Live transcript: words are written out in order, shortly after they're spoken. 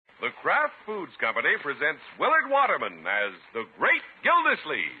The Kraft Foods Company presents Willard Waterman as the Great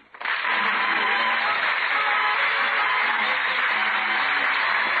Gildersleeve.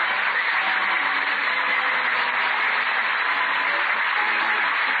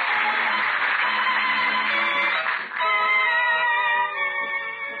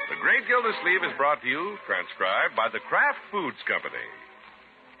 The Great Gildersleeve is brought to you, transcribed by the Kraft Foods Company.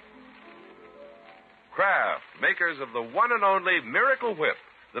 Kraft, makers of the one and only Miracle Whip,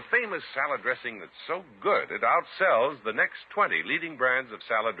 the famous salad dressing that's so good it outsells the next 20 leading brands of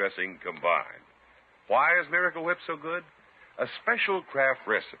salad dressing combined. Why is Miracle Whip so good? A special Kraft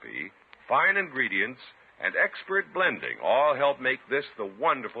recipe, fine ingredients, and expert blending all help make this the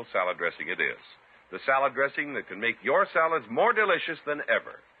wonderful salad dressing it is. The salad dressing that can make your salads more delicious than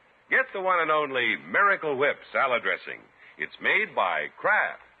ever. Get the one and only Miracle Whip salad dressing. It's made by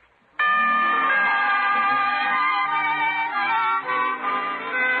Kraft.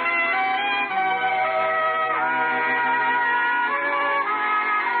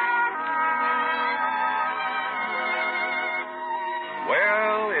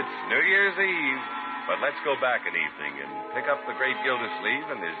 New Year's Eve, but let's go back an evening and pick up the great Gildersleeve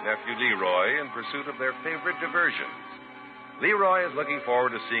and his nephew Leroy in pursuit of their favorite diversions. Leroy is looking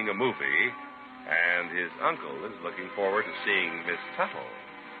forward to seeing a movie, and his uncle is looking forward to seeing Miss Tuttle.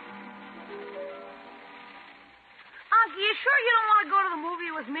 Uncle, you sure you don't want to go to the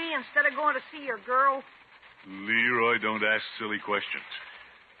movie with me instead of going to see your girl? Leroy, don't ask silly questions.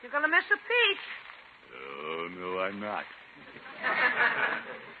 You're going to miss a peach. Oh, no, I'm not.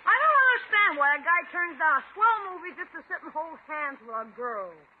 I don't understand why a guy turns down a swell movie just to sit and hold hands with a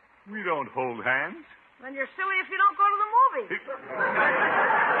girl. We don't hold hands. Then you're silly if you don't go to the movie.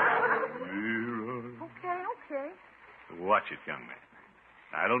 Leroy. Okay. Watch it, young man.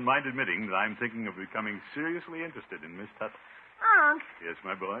 I don't mind admitting that I'm thinking of becoming seriously interested in Miss Tuttle. Unc. Yes,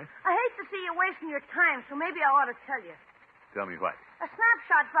 my boy? I hate to see you wasting your time, so maybe I ought to tell you. Tell me what? A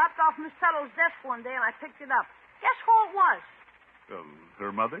snapshot dropped off Miss Tuttle's desk one day, and I picked it up. Guess who it was?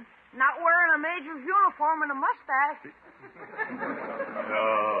 Her mother? Not wearing a major's uniform and a mustache.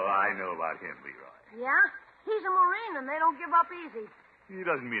 Oh, I know about him, Leroy. Yeah? He's a Marine, and they don't give up easy. He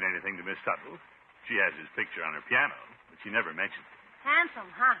doesn't mean anything to Miss Tuttle. She has his picture on her piano, but she never mentions it.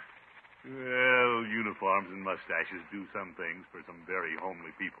 Handsome, huh? Well, uniforms and mustaches do some things for some very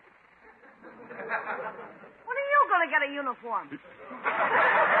homely people. When are you going to get a uniform?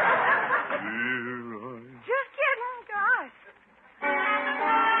 Leroy. Just kidding, gosh.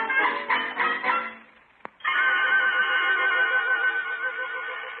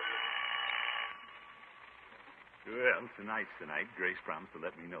 Well, tonight's the night. Grace promised to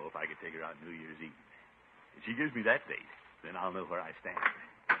let me know if I could take her out New Year's Eve. If she gives me that date, then I'll know where I stand.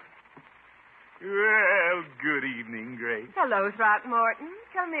 Well, good evening, Grace. Hello, Throckmorton.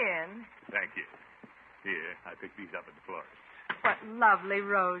 Come in. Thank you. Here, I picked these up at the florist. What lovely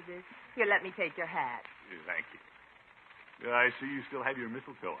roses. Here, let me take your hat. Thank you. I see you still have your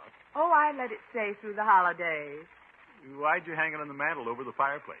mistletoe up. Oh, I let it stay through the holidays. Why'd you hang it on the mantel over the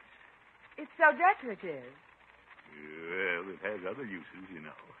fireplace? It's so decorative. Well, it has other uses, you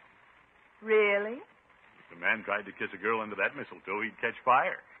know. Really? If a man tried to kiss a girl under that mistletoe, he'd catch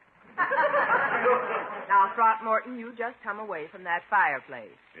fire. Now, Throckmorton, you just come away from that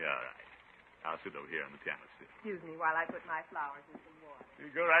fireplace. Yeah, all right. I'll sit over here on the piano stool. Excuse me while I put my flowers in some water.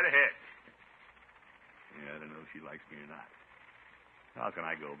 You go right ahead. Yeah, I don't know if she likes me or not. How can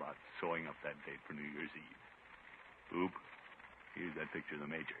I go about sewing up that date for New Year's Eve? Oop, here's that picture of the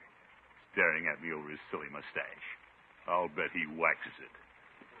Major, staring at me over his silly mustache. I'll bet he waxes it.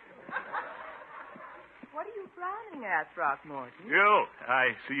 What are you frowning at, Throckmorton? Yo,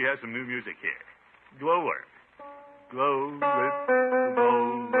 I see you have some new music here. Glowworm. Glow with the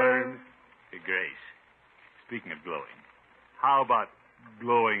glowworm. Hey, Grace, speaking of glowing, how about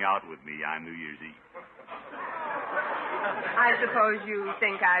glowing out with me on New Year's Eve? I suppose you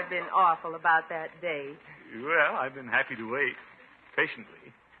think I've been awful about that date. Well, I've been happy to wait,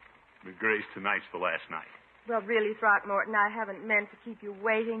 patiently. But, Grace, tonight's the last night. Well, really, Throckmorton, I haven't meant to keep you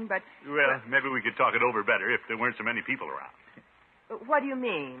waiting, but... Well, maybe we could talk it over better if there weren't so many people around. What do you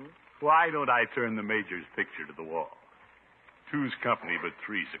mean? Why don't I turn the Major's picture to the wall? Two's company, but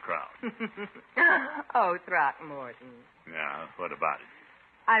three's a crowd. Oh, Throckmorton. Yeah, what about it?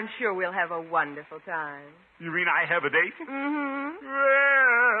 I'm sure we'll have a wonderful time. You mean I have a date? Mm-hmm.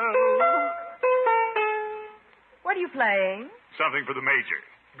 Well... What are you playing? Something for the Major.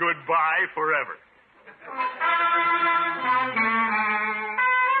 Goodbye forever.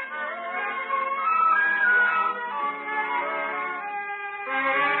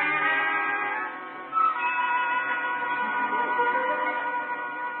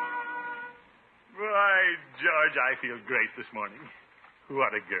 George, I feel great this morning.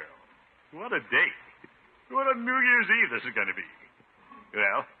 What a girl. What a date. What a New Year's Eve this is going to be.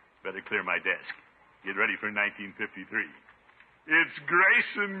 Well, better clear my desk. Get ready for 1953. It's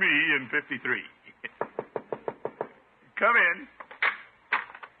Grace and me in 53. Come in.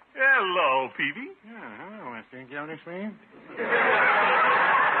 Hello, Peavey. Hello, Mr. Gildersleeve.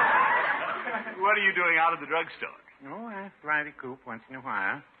 What are you doing out of the drugstore? Oh, I fly the coop once in a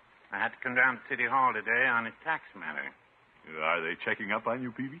while. I had to come down to City Hall today on a tax matter. Are they checking up on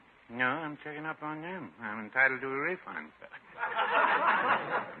you, Peavey? No, I'm checking up on them. I'm entitled to a refund.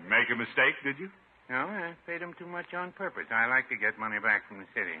 Make a mistake, did you? No, I paid them too much on purpose. I like to get money back from the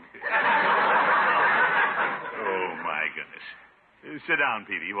city. Oh, my goodness. Sit down,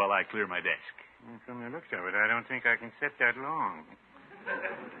 Peavey, while I clear my desk. From the looks of it, I don't think I can sit that long.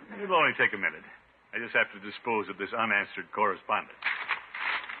 It'll only take a minute. I just have to dispose of this unanswered correspondence.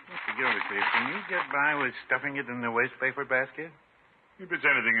 Mr. Gildersleeve, can you get by with stuffing it in the waste paper basket? If it's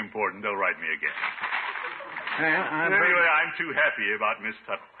anything important, they'll write me again. Well, Anyway, I'm too happy about Miss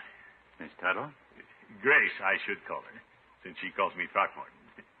Tuttle. Miss Tuttle? Grace, I should call her, since she calls me Throckmorton.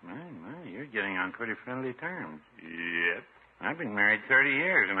 My, you're getting on pretty friendly terms. Yep. I've been married 30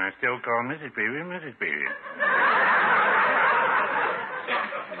 years, and I still call Mrs. Peavey Mrs. Peavey.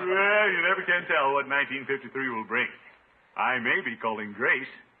 Well, you never can tell what 1953 will bring. I may be calling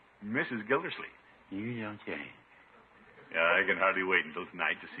Grace Mrs. Gildersleeve. You don't say. I can hardly wait until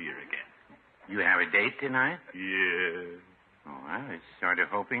tonight to see her again. You have a date tonight? Yeah. Oh, I was sort of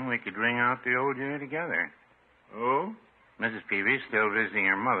hoping we could ring out the old year together. Oh? Mrs. Peavy's still visiting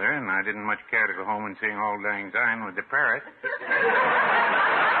her mother, and I didn't much care to go home and sing Auld Lang Syne with the parrot.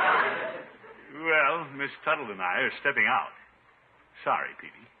 Well, Miss Tuttle and I are stepping out. Sorry,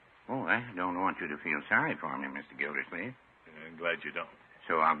 Peavey. Oh, I don't want you to feel sorry for me, Mr. Gildersleeve. I'm glad you don't.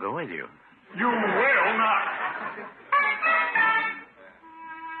 So I'll go with you. You will not.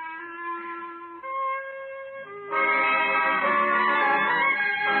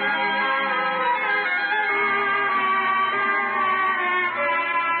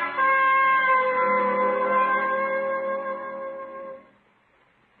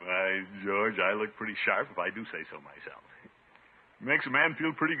 Why, George, I look pretty sharp if I do say so myself. Makes a man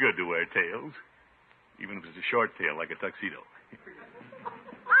feel pretty good to wear tails, even if it's a short tail like a tuxedo.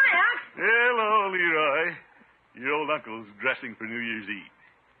 Hi, Unc. Hello, Leroy. Your old uncle's dressing for New Year's Eve.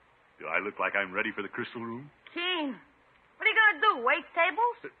 Do I look like I'm ready for the crystal room? Keen. What are you going to do, wait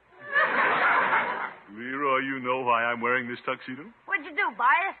tables? Leroy, you know why I'm wearing this tuxedo? What'd you do,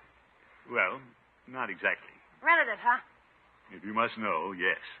 buy it? Well, not exactly. Rented it, huh? If you must know,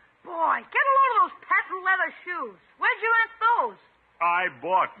 yes. Boy, get a load of those patent leather shoes. Where'd you rent those? I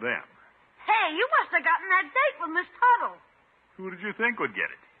bought them. Hey, you must have gotten that date with Miss Tuttle. Who did you think would get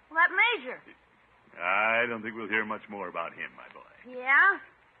it? Well, that Major. I don't think we'll hear much more about him, my boy. Yeah?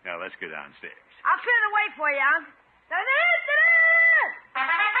 Now, let's go downstairs. I'll clear the way for you, Unc.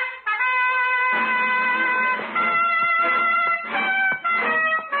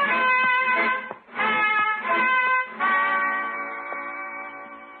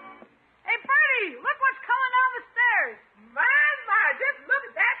 Hey, Bertie, look what's coming down the stairs. My, just look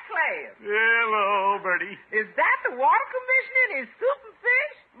at that class. Hello, Bertie. Is that the water commissioner and his soup and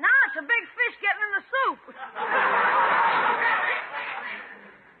fish? No, it's a big fish getting in the soup.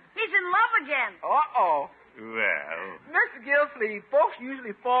 He's in love again. Uh-oh. Well, Mr. Gildersleeve, folks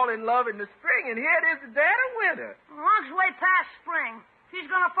usually fall in love in the spring, and here it is the dead of winter. Unc's way past spring. If he's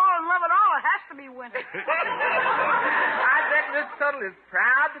going to fall in love at all, it has to be winter. I bet Miss Tuttle is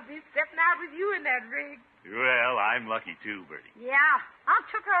proud to be stepping out with you in that rig. well, I'm lucky too, Bertie. Yeah, Unc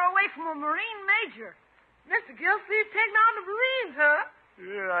took her away from a Marine major. Mr. Gildersleeve taking on the Marines, huh?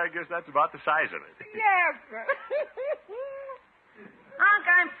 Yeah, I guess that's about the size of it. Yes, sir. Unc,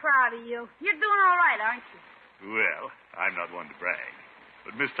 I'm proud of you. You're doing all right, aren't you? Well, I'm not one to brag,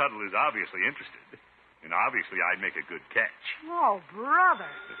 but Miss Tuttle is obviously interested, and obviously I'd make a good catch. Oh, brother.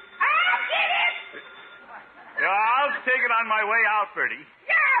 I'll get it! I'll take it on my way out, Bertie.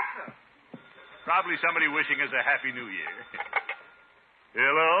 Yes, sir. Probably somebody wishing us a Happy New Year.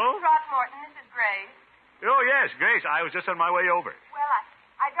 Hello? Throckmorton, this is Grace. Oh, yes, Grace. I was just on my way over. Well,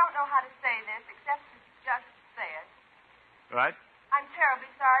 I don't know how to say this except to just say it. Right? I'm terribly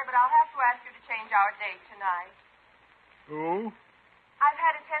sorry, but I'll have to ask you to change our date tonight. Oh? I've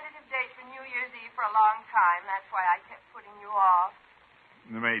had a tentative date for New Year's Eve for a long time. That's why I kept putting you off.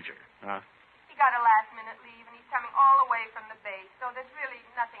 The Major, huh? He got a last-minute leave, and he's coming all the way from the base, so there's really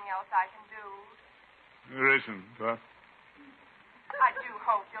nothing else I can do. There isn't, huh? I do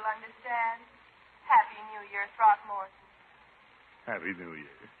hope you'll understand. Happy New Year, Throckmorton. Happy New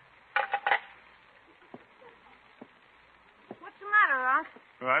Year. Unc.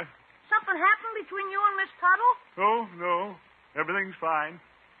 What? Something happened between you and Miss Tuttle? Oh, no. Everything's fine.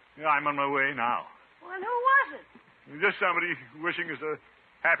 Yeah, I'm on my way now. Well, and who was it? Just somebody wishing us a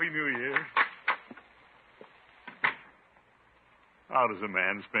Happy New Year. How does a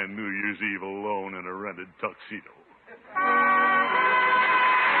man spend New Year's Eve alone in a rented tuxedo?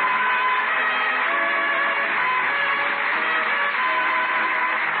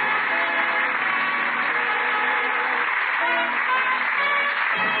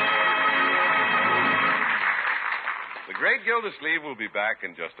 The great Gildersleeve will be back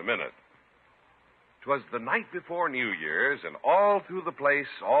in just a minute. 'Twas the night before New Year's, and all through the place,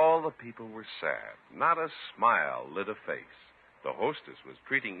 all the people were sad. Not a smile lit a face. The hostess was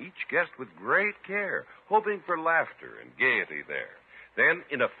treating each guest with great care, hoping for laughter and gaiety there. Then,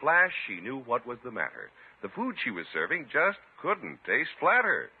 in a flash, she knew what was the matter. The food she was serving just couldn't taste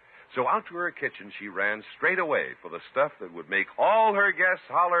flatter. So out to her kitchen she ran straight away for the stuff that would make all her guests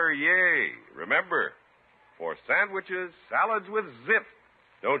holler, yay. Remember, for sandwiches, salads with zip,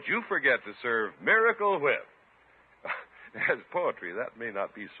 don't you forget to serve Miracle Whip. As poetry, that may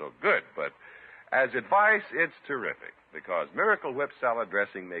not be so good, but as advice, it's terrific, because Miracle Whip salad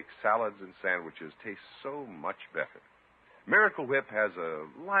dressing makes salads and sandwiches taste so much better. Miracle Whip has a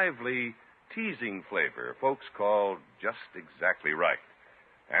lively, teasing flavor folks call just exactly right.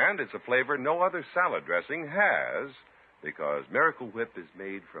 And it's a flavor no other salad dressing has, because Miracle Whip is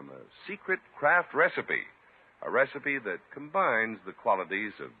made from a secret craft recipe. A recipe that combines the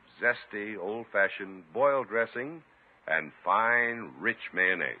qualities of zesty, old-fashioned boiled dressing and fine, rich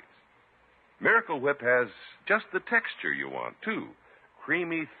mayonnaise. Miracle Whip has just the texture you want, too.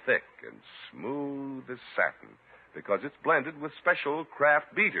 Creamy thick and smooth as satin, because it's blended with special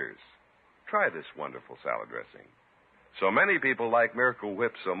craft beaters. Try this wonderful salad dressing. So many people like Miracle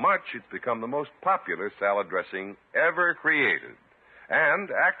Whip so much, it's become the most popular salad dressing ever created, and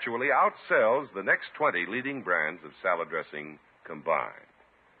actually outsells the next 20 leading brands of salad dressing combined.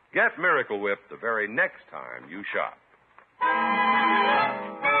 Get Miracle Whip the very next time you shop.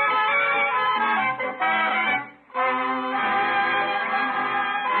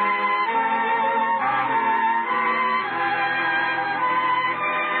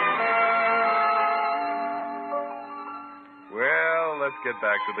 Well, let's get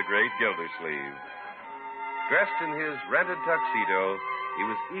back to the great Gildersleeve. Dressed in his rented tuxedo, he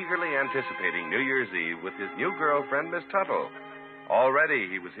was eagerly anticipating New Year's Eve with his new girlfriend, Miss Tuttle. Already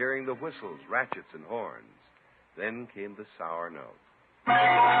he was hearing the whistles, ratchets, and horns. Then came the sour note.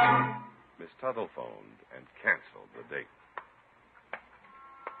 Miss Tuttle phoned and canceled the date.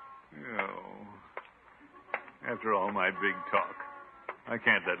 After all my big talk, I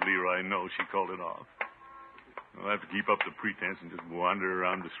can't let Leroy know she called it off. I'll have to keep up the pretense and just wander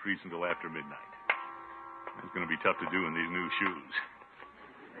around the streets until after midnight. It's going to be tough to do in these new shoes.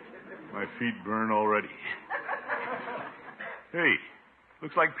 My feet burn already. Hey,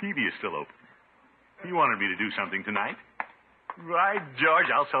 looks like Peavey is still open. He wanted me to do something tonight. Right, George,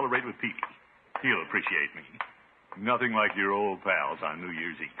 I'll celebrate with Peavey. He'll appreciate me. Nothing like your old pals on New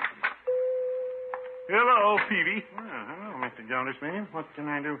Year's Eve. Hello, Peavey. Well, hello, Mr. Gildersleeve. What can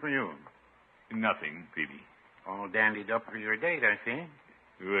I do for you? Nothing, Peavey. All dandied up for your date, I see.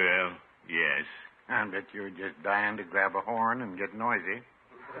 Well, yes. I bet you're just dying to grab a horn and get noisy.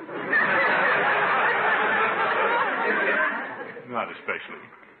 Not especially.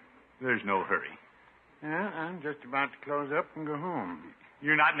 There's no hurry. Yeah, I'm just about to close up and go home.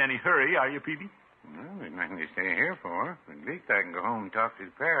 You're not in any hurry, are you, Peavey? Well, there's nothing to stay here for. At least I can go home and talk to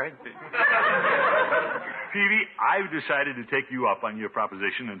the parrot. Peavey, I've decided to take you up on your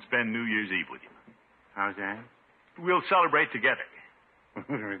proposition and spend New Year's Eve with you. How's that? We'll celebrate together.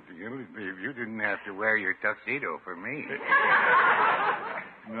 Mr. Gildersleeve, you didn't have to wear your tuxedo for me.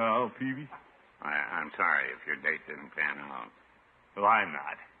 No, Peavey? I'm sorry if your date didn't pan out. Well, I'm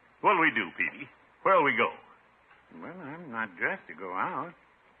not. What'll we do, Peavey? Where'll we go? Well, I'm not dressed to go out.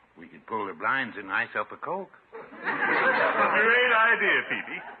 We could pull the blinds and ice up a Coke. Great idea,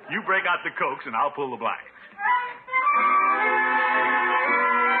 Peavey. You break out the Cokes and I'll pull the blinds.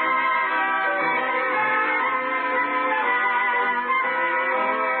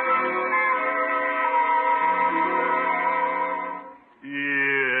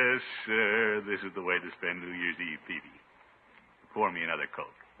 Yes, sir. This is the way to spend New Year's Eve, Peavey. Pour me another Coke.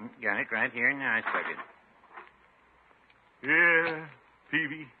 Got it right here in the ice bucket. Yeah,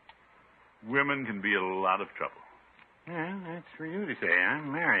 Peavey. Women can be a lot of trouble. Well, that's for you to say.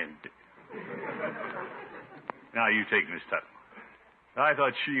 I'm married. Now, you take Miss Tuttle. I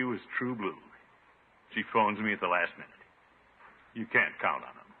thought she was true blue. She phones me at the last minute. You can't count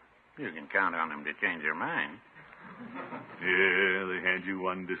on them. You can count on them to change their mind. Yeah, they hand you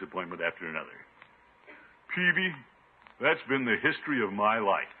one disappointment after another. Peavey, that's been the history of my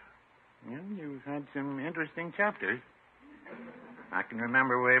life. Well, you've had some interesting chapters. I can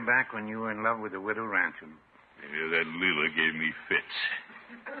remember way back when you were in love with the widow Ransom. Yeah, that Leela gave me fits.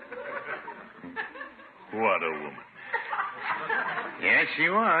 What a woman. Yes, she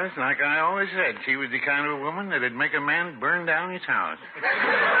was. Like I always said, she was the kind of woman that'd make a man burn down his house.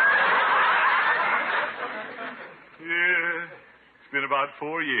 Yeah, it's been about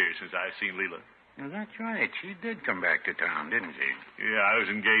 4 years since I've seen Leela. Well, that's right. She did come back to town, didn't she? Yeah, I was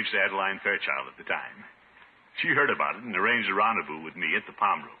engaged to Adeline Fairchild at the time. She heard about it and arranged a rendezvous with me at the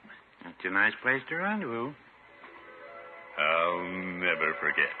Palm Room. That's a nice place to rendezvous. I'll never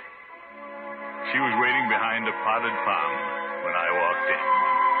forget. She was waiting behind a potted palm when I walked in.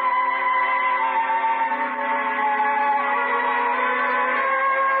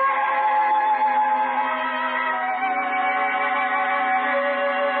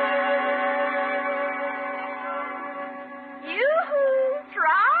 Yoo-hoo,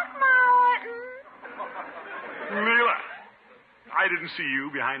 Throckmorton. Leela, I didn't see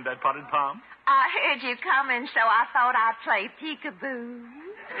you behind that potted palm. I heard you coming, so I thought I'd play peekaboo.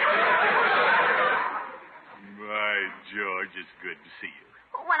 By George, it's good to see you.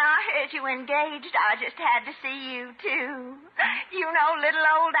 When I heard you engaged, I just had to see you, too. You know, little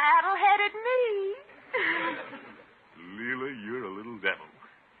old addle-headed me. Leela, you're a little devil.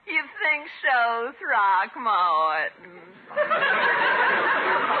 You think so, Throckmorton?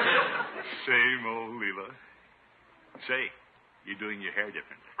 Same old Leela. Say, you're doing your hair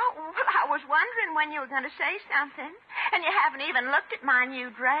differently. Oh, well, I was wondering when you were going to say something, and you haven't even looked at my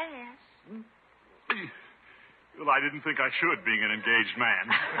new dress. Well, I didn't think I should, being an engaged man.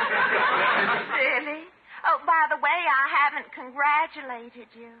 Silly. Oh, by the way, I haven't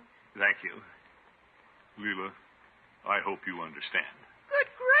congratulated you. Thank you. Leela, I hope you understand. Good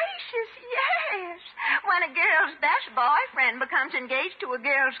gracious, yes. When a girl's best boyfriend becomes engaged to a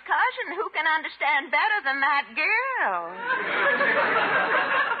girl's cousin, who can understand better than that girl?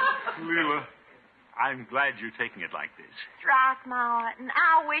 Leela, I'm glad you're taking it like this. Throckmorton,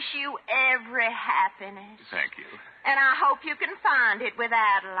 I wish you every happiness. Thank you. And I hope you can find it with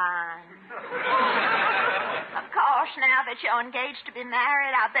Adeline. Of course, now that you're engaged to be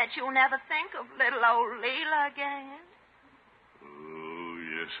married, I bet you'll never think of little old Leela again. Oh,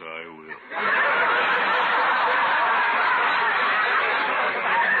 yes, I will.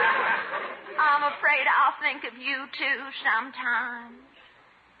 I'm afraid I'll think of you, too, sometimes.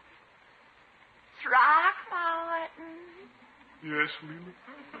 Throckmorton. Yes, Leela?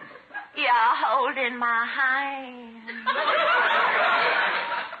 You're holding my hand.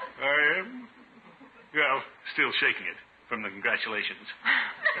 I am? Well, still shaking it from the congratulations.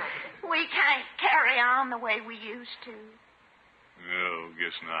 We can't carry on the way we used to. No,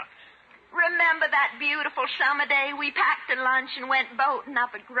 guess not. Remember that beautiful summer day we packed a lunch and went boating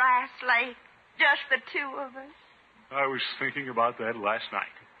up at Grass Lake? Just the two of us. I was thinking about that last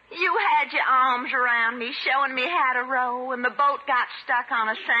night. You had your arms around me, showing me how to row, and the boat got stuck on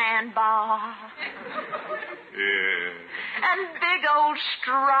a sandbar. Yeah. And big old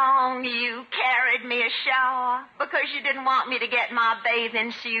strong you carried me ashore because you didn't want me to get my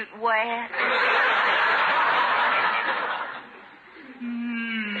bathing suit wet.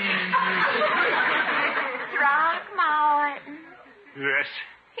 Throckmorton. Yes?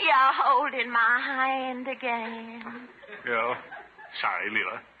 You're holding my hand again. Yeah. Sorry,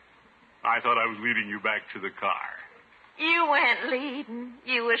 Leela. I thought I was leading you back to the car. You weren't leading.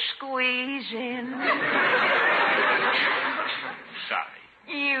 You were squeezing. Sorry.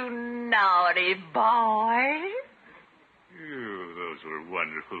 You naughty boy. Those were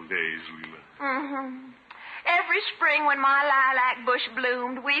wonderful days, Leela. Mm-hmm. Every spring when my lilac bush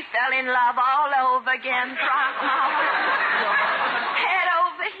bloomed, we fell in love all over again, Throckmorton. Head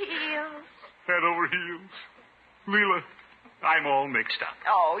over heels. Head over heels? Leela, I'm all mixed up.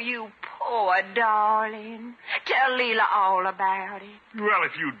 Oh, you poor darling. Tell Leela all about it. Well,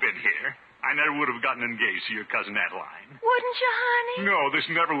 if you'd been here, I never would have gotten engaged to your cousin Adeline. Wouldn't you, honey? No, this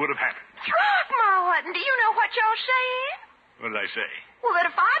never would have happened. Throckmorton, do you know what you're saying? What did I say? Well, that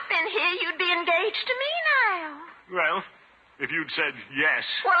if I'd been here, you'd be engaged to me now. Well, if you'd said yes.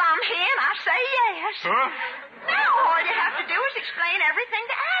 Well, I'm here and I say yes. Huh? Now all you have to do is explain everything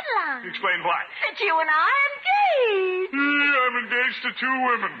to Adeline. Explain what? That you and I are engaged. I'm engaged to two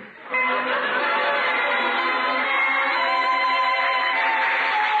women.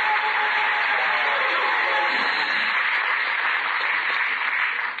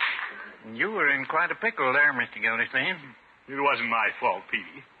 You were in quite a pickle there, Mr. Gildersleeve. It wasn't my fault,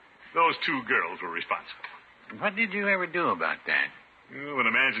 Peavey. Those two girls were responsible. What did you ever do about that? Well, when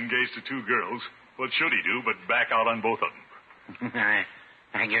a man's engaged to two girls, what should he do but back out on both of them?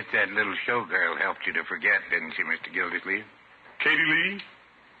 I guess that little showgirl helped you to forget, didn't she, Mr. Gildersleeve? Katie Lee?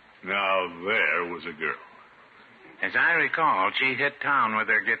 Now there was a girl. As I recall, she hit town with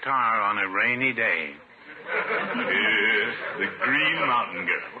her guitar on a rainy day. Yeah, the Green Mountain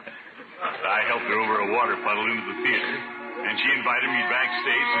Girl. I helped her over a water puddle into the theater, and she invited me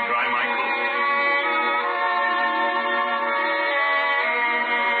backstage to dry my clothes.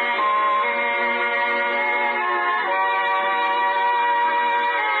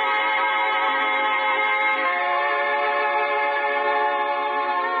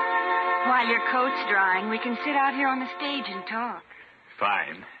 While your coat's drying, we can sit out here on the stage and talk.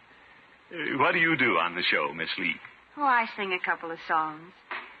 Fine. What do you do on the show, Miss Lee? Oh, I sing a couple of songs.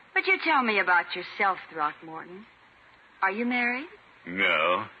 But you tell me about yourself, Throckmorton. Are you married?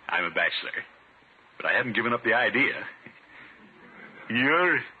 No, I'm a bachelor. But I haven't given up the idea.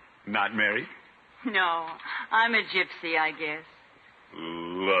 You're not married? No, I'm a gypsy, I guess.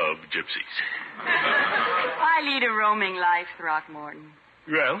 Love gypsies. I lead a roaming life, Throckmorton.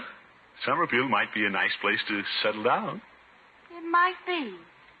 Well, Summerfield might be a nice place to settle down. It might be.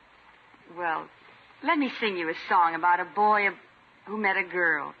 Well, let me sing you a song about a boy who met a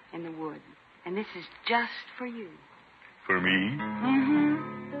girl in the woods. And this is just for you. For me? Mm-hmm.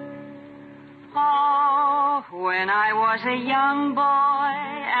 Oh, when I was a young boy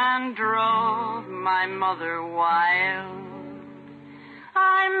and drove my mother wild,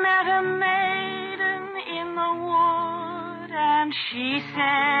 I met a maiden in the wood, and she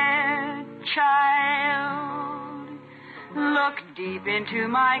said, "Child, look deep into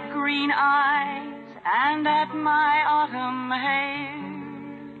my green eyes and at my autumn hair.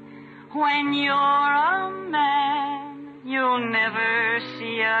 When you're a man, you'll never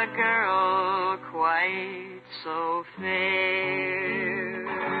see a girl quite so fair.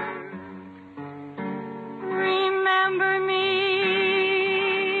 Remember me,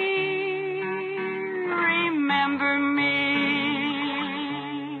 remember me,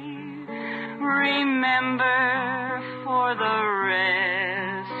 remember for the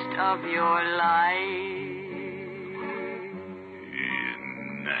rest of your life."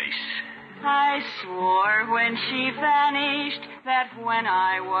 I swore when she vanished that when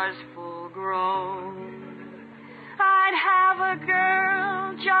I was full grown, I'd have a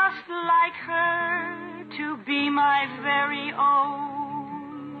girl just like her to be my very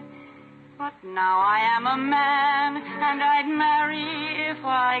own. But now I am a man and I'd marry if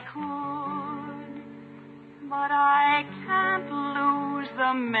I could. But I can't lose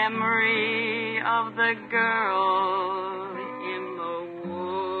the memory of the girl in the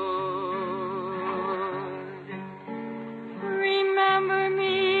Remember me,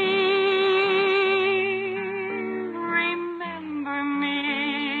 remember me,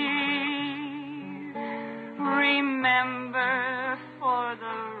 remember for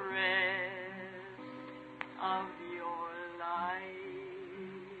the rest of your life.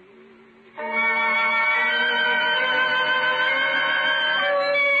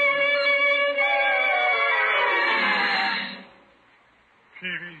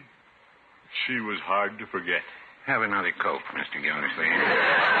 Peavey, she was hard to forget. Have another Coke, Mr. Gildersleeve.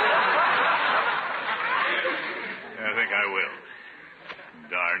 I think I will.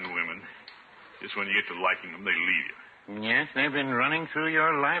 Darn women. Just when you get to liking them, they leave you. Yes, they've been running through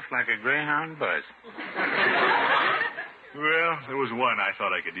your life like a greyhound buzz. Well, there was one I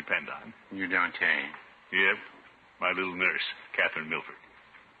thought I could depend on. You don't say. Yep. My little nurse, Catherine Milford.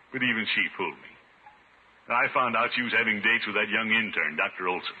 But even she fooled me. I found out she was having dates with that young intern, Dr.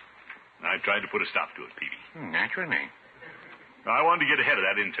 Olson. I tried to put a stop to it, Peavey. Naturally. I wanted to get ahead of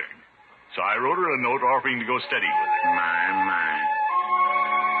that intern. So I wrote her a note offering to go steady with her. My.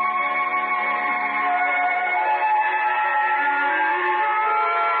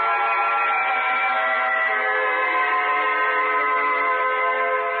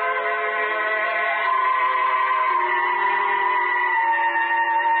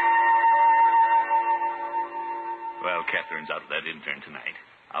 Well, Catherine's out with that intern tonight.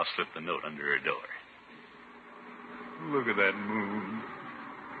 I'll slip the note under her door. Look at that moon.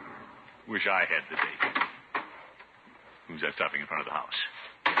 Wish I had the date. Who's that stopping in front of the house?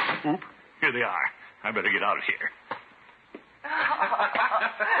 Oop, here they are. I better get out of here.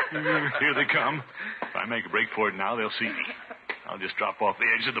 Here they come. If I make a break for it now, they'll see me. I'll just drop off the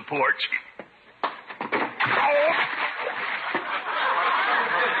edge of the porch.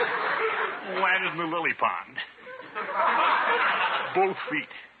 Landed in the lily pond. Both feet.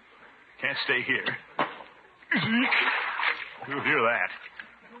 Can't stay here. You'll hear that.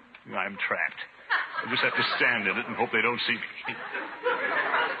 I'm trapped. I just have to stand in it and hope they don't see me.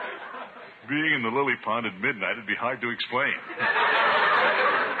 Being in the lily pond at midnight would be hard to explain.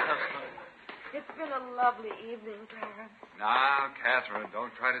 It's been a lovely evening, Clarence. Now, Catherine,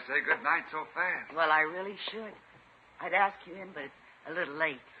 don't try to say good night so fast. Well, I really should. I'd ask you in, but it's a little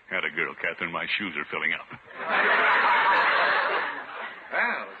late. Had a girl, Catherine. My shoes are filling up.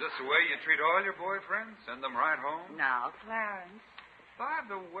 Well, is this the way you treat all your boyfriends? Send them right home? Now, Clarence. By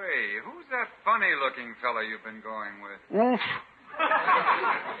the way, who's that funny-looking fellow you've been going with? Oof.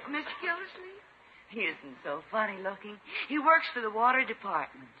 Mr. Gildersleeve? He isn't so funny-looking. He works for the water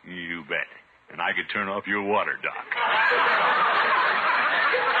department. You bet. And I could turn off your water, Doc.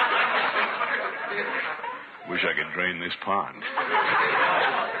 Wish I could drain this pond.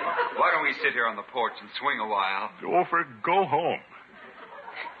 Why don't we sit here on the porch and swing a while? Gopher, go home.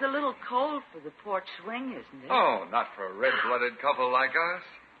 It's a little cold for the porch swing, isn't it? Oh, not for a red-blooded couple like us.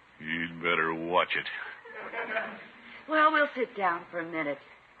 You'd better watch it. Well, we'll sit down for a minute.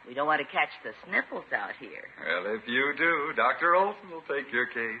 We don't want to catch the sniffles out here. Well, if you do, Dr. Olson will take your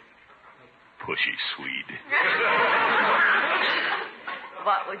case. Pushy Swede.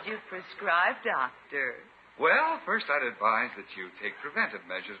 What would you prescribe, Doctor? Well, first I'd advise that you take preventive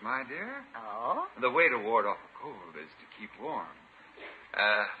measures, my dear. Oh? The way to ward off a cold is to keep warm.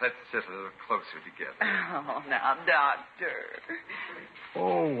 Let's sit a little closer together. Oh, now, Doctor.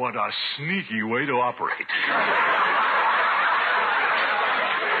 Oh, what a sneaky way to operate.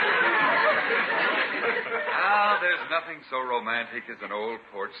 Now, there's nothing so romantic as an old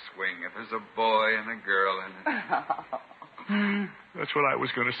porch swing if there's a boy and a girl in it. That's what I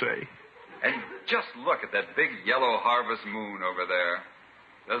was going to say. And just look at that big yellow harvest moon over there.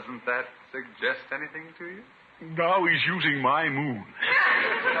 Doesn't that suggest anything to you? Now he's using my moon.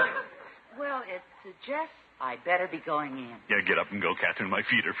 Well, it suggests I'd better be going in. Yeah, get up and go, Catherine. My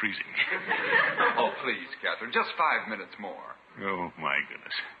feet are freezing. Oh, please, Catherine, just 5 minutes more. Oh, my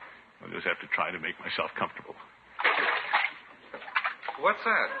goodness. I'll just have to try to make myself comfortable. What's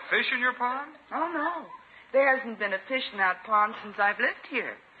that? Fish in your pond? Oh, no. There hasn't been a fish in that pond since I've lived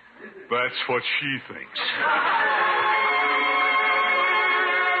here. That's what she thinks.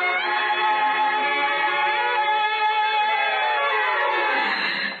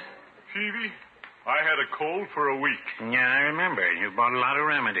 Peavey, I had a cold for a week. Yeah, I remember. You bought a lot of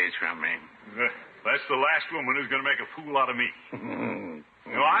remedies from me. That's the last woman who's going to make a fool out of me.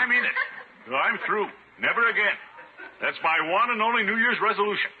 No, I mean it. No, I'm through. Never again. That's my one and only New Year's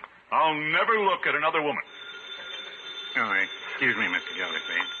resolution. I'll never look at another woman. Oh, excuse me, Mr.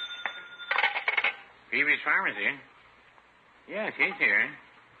 Gildersleeve. Peavey's Pharmacy. Yes, he's here.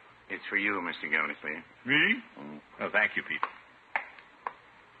 It's for you, Mr. Gildersleeve. Me? Oh, thank you, Pete.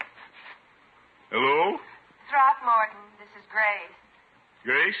 Hello? Throckmorton, this is Grace.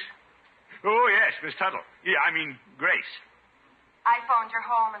 Grace? Oh, yes, Miss Tuttle. Yeah, I mean, Grace. I phoned your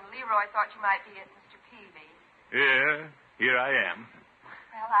home, and Leroy thought you might be at Mr. Peavey. Yeah, here I am.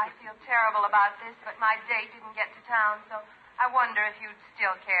 Well, I feel terrible about this, but my date didn't get to town, so I wonder if you'd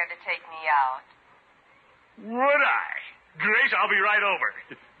still care to take me out. Would I? Grace, I'll be right over.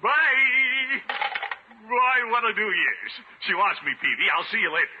 Bye. Boy, what a New Year's. She wants me, Peavey. I'll see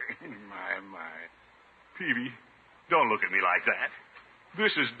you later. My. Peavey, don't look at me like that.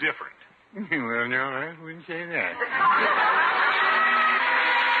 This is different. Well, no, I wouldn't say that.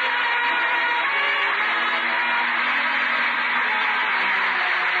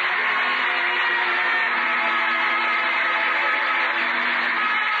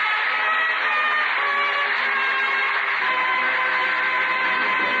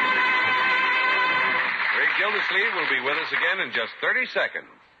 Gildersleeve will be with us again in just 30 seconds.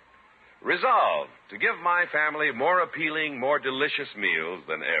 Resolved to give my family more appealing, more delicious meals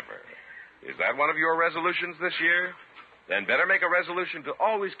than ever. Is that one of your resolutions this year? Then better make a resolution to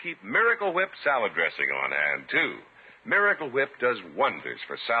always keep Miracle Whip salad dressing on hand, too. Miracle Whip does wonders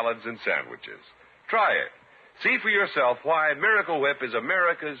for salads and sandwiches. Try it. See for yourself why Miracle Whip is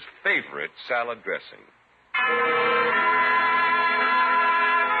America's favorite salad dressing.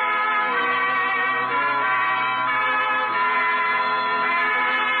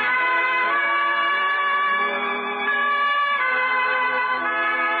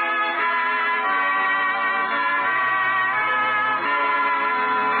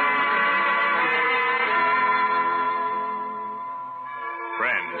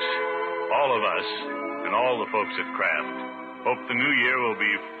 And all the folks at Kraft hope the new year will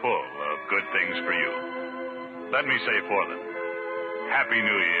be full of good things for you. Let me say for them, Happy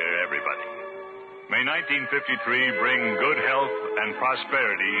New Year, everybody. May 1953 bring good health and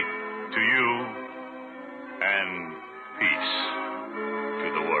prosperity to you and peace to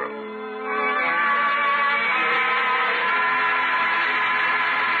the world.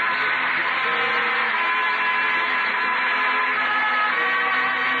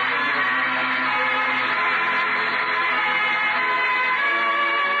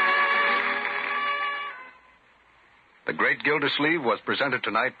 Gildersleeve was presented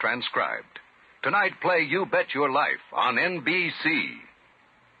tonight transcribed. Tonight play You Bet Your Life on NBC.